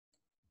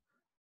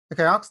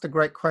Okay, I asked a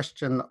great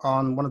question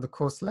on one of the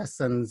course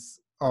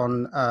lessons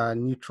on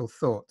neutral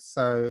thoughts.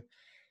 So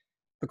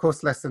the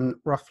course lesson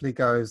roughly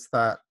goes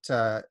that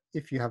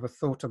if you have a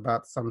thought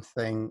about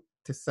something,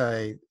 to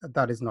say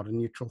that is not a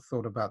neutral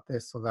thought about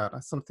this or that,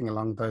 or something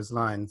along those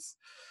lines.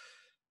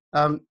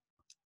 The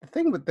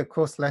thing with the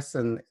course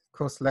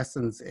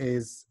lessons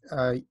is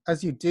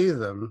as you do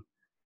them,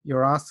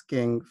 you're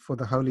asking for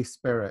the Holy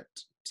Spirit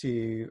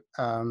to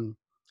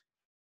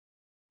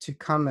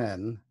come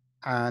in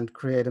and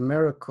create a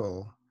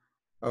miracle,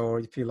 or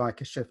if you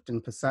like, a shift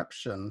in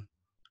perception,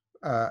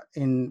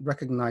 in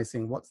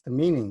recognizing what's the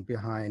meaning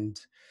behind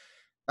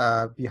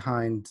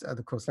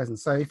the course lesson.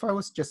 So if I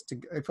was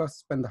if I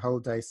spend the whole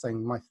day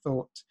saying my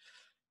thought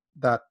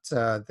that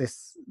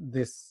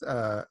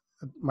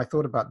my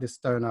thought about this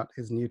donut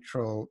is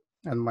neutral,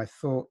 and my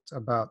thought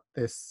about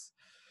this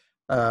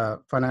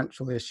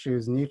financial issue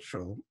is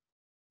neutral,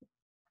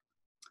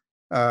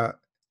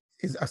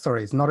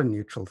 is not a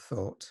neutral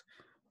thought,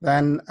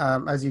 then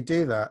as you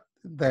do that,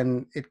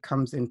 then it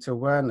comes into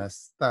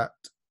awareness that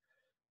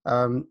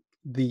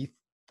the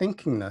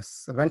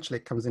thinkingness, eventually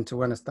it comes into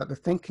awareness that the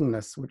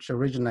thinkingness which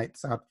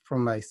originates out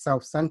from a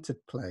self-centered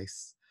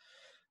place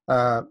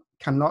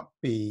cannot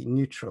be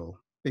neutral,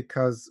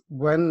 because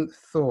when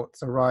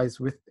thoughts arise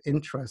with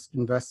interest,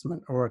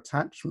 investment, or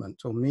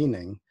attachment or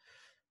meaning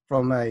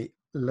from a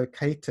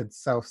located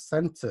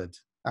self-centered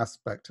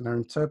aspect and are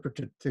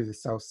interpreted through the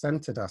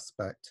self-centered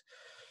aspect,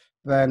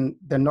 then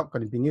they're not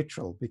going to be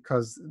neutral,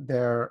 because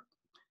they're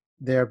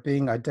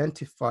being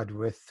identified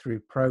with through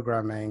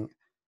programming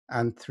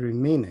and through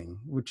meaning,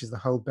 which is the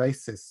whole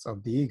basis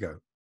of the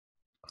ego.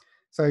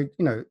 So,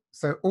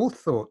 so all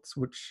thoughts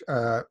which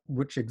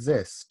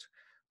exist,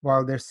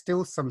 while there's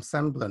still some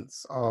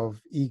semblance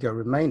of ego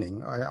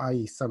remaining,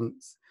 i.e. some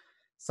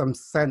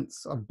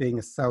sense of being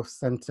a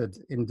self-centered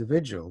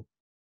individual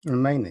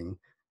remaining,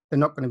 they're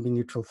not going to be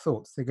neutral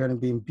thoughts. They're going to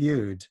be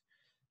imbued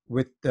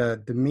with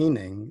the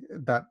meaning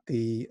that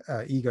the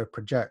ego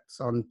projects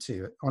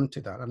onto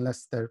that,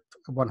 unless they're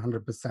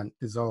 100%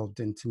 dissolved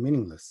into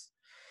meaningless.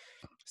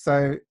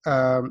 So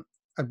I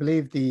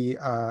believe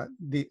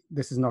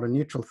this is not a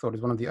neutral thought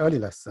is one of the early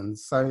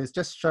lessons. So it's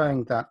just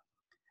showing that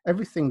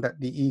everything that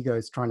the ego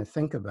is trying to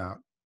think about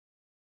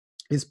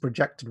is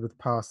projected with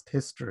past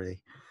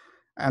history,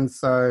 and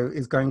so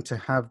is going to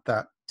have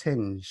that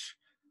tinge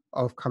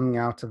of coming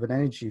out of an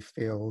energy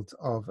field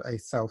of a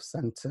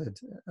self-centered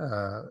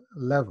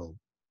level.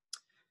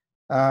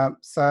 But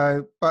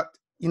some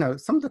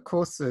of the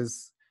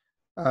courses,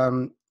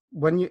 when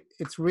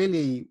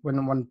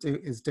one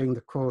is doing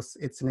the course,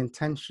 it's an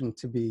intention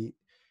to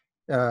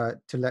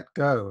let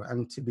go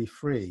and to be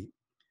free.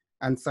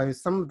 And so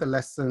some of the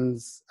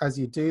lessons, as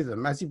you do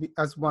them,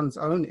 as one's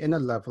own inner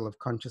level of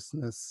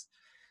consciousness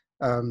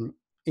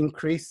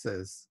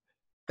increases,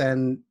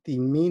 then the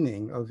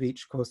meaning of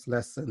each course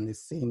lesson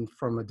is seen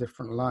from a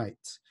different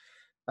light.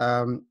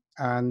 And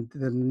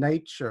the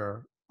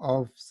nature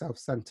of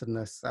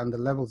self-centeredness and the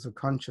levels of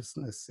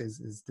consciousness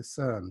is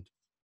discerned.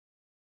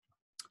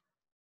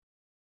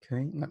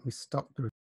 Okay, let me stop the